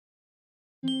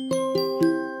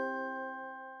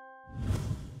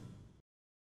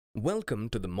Welcome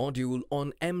to the module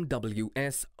on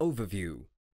MWS Overview.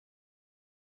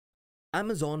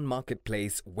 Amazon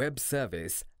Marketplace Web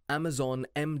Service, Amazon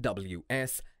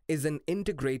MWS, is an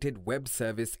integrated web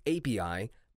service API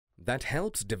that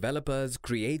helps developers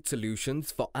create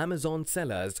solutions for Amazon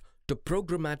sellers to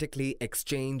programmatically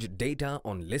exchange data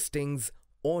on listings,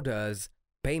 orders,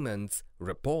 payments,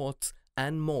 reports,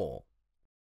 and more.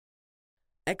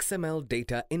 XML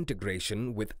data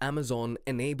integration with Amazon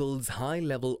enables high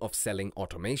level of selling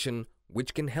automation,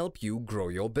 which can help you grow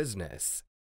your business.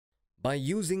 By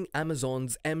using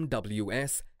Amazon's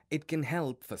MWS, it can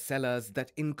help for sellers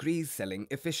that increase selling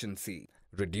efficiency,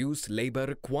 reduce labor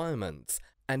requirements,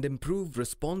 and improve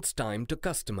response time to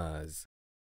customers.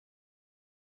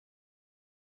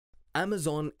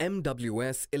 Amazon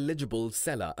MWS eligible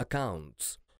seller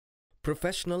accounts.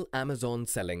 Professional Amazon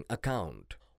selling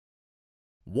account.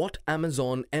 What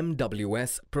Amazon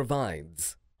MWS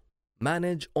provides: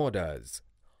 manage orders,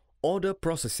 order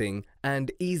processing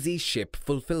and easy ship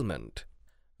fulfillment,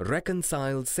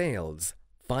 reconcile sales,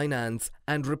 finance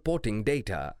and reporting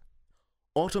data,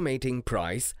 automating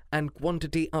price and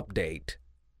quantity update,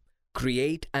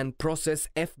 create and process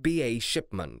FBA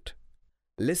shipment,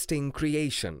 listing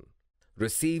creation,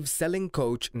 receive selling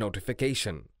coach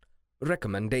notification,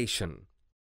 recommendation.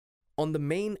 On the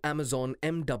main Amazon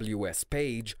MWS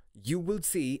page, you will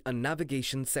see a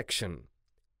navigation section,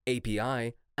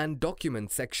 API and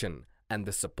document section, and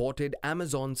the supported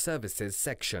Amazon services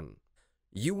section.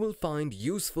 You will find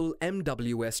useful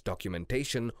MWS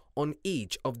documentation on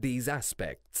each of these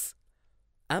aspects.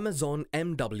 Amazon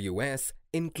MWS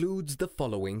includes the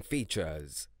following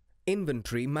features: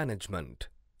 inventory management.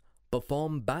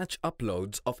 Perform batch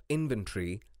uploads of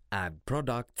inventory, add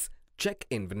products, check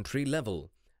inventory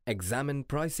level, examine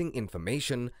pricing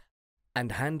information,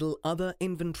 and handle other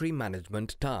inventory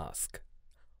management tasks.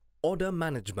 Order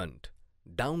management.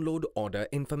 Download order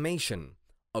information,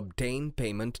 obtain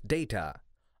payment data,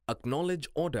 acknowledge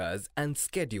orders and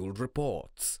schedule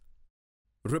reports.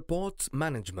 Reports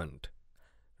management.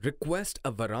 Request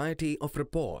a variety of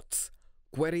reports,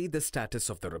 query the status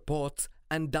of the reports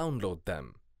and download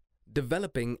them.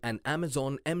 Developing an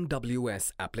Amazon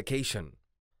MWS application.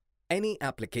 Any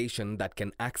application that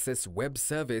can access web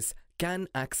service can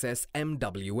access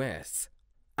MWS.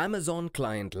 Amazon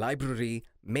Client Library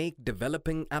make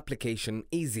developing application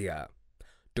easier.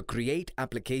 To create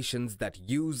applications that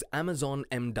use Amazon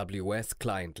MWS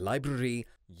Client Library,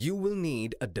 you will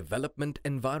need a development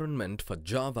environment for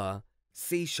Java,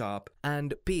 C#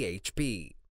 and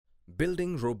PHP.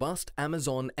 Building robust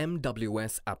Amazon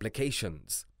MWS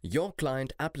applications. Your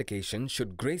client application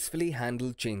should gracefully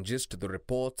handle changes to the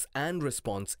reports and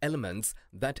response elements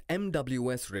that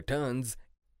MWS returns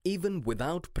even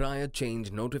without prior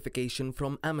change notification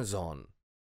from Amazon.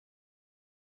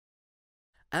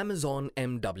 Amazon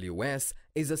MWS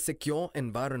is a secure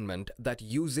environment that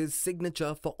uses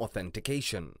signature for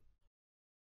authentication.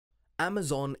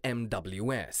 Amazon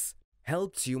MWS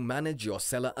helps you manage your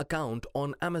seller account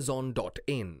on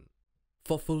Amazon.in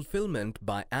for fulfillment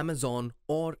by Amazon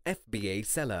or FBA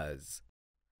sellers.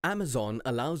 Amazon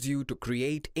allows you to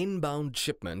create inbound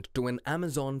shipment to an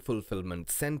Amazon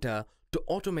fulfillment center to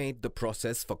automate the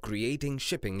process for creating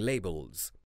shipping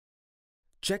labels.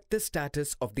 Check the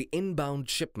status of the inbound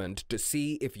shipment to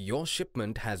see if your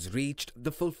shipment has reached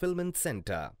the fulfillment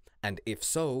center, and if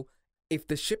so, if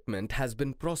the shipment has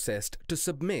been processed to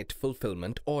submit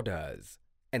fulfillment orders.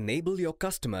 Enable your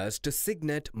customers to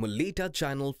signet Mulita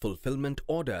channel fulfillment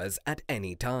orders at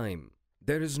any time.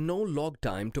 There is no log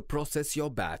time to process your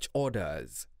batch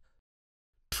orders.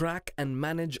 Track and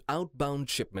manage outbound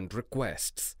shipment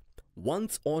requests.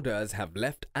 Once orders have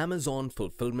left Amazon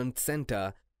Fulfillment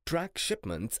Center, track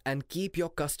shipments and keep your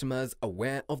customers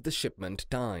aware of the shipment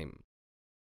time.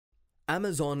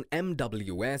 Amazon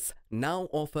MWS now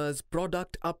offers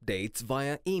product updates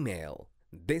via email.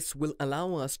 This will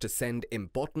allow us to send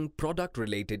important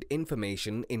product-related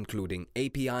information including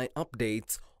API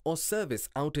updates or service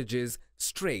outages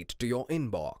straight to your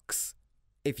inbox.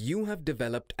 If you have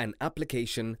developed an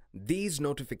application, these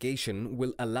notifications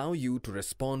will allow you to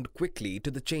respond quickly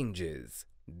to the changes.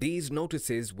 These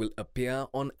notices will appear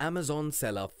on Amazon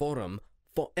Seller Forum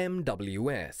for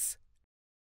MWS.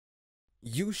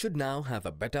 You should now have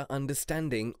a better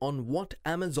understanding on what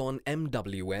Amazon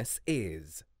MWS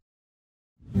is.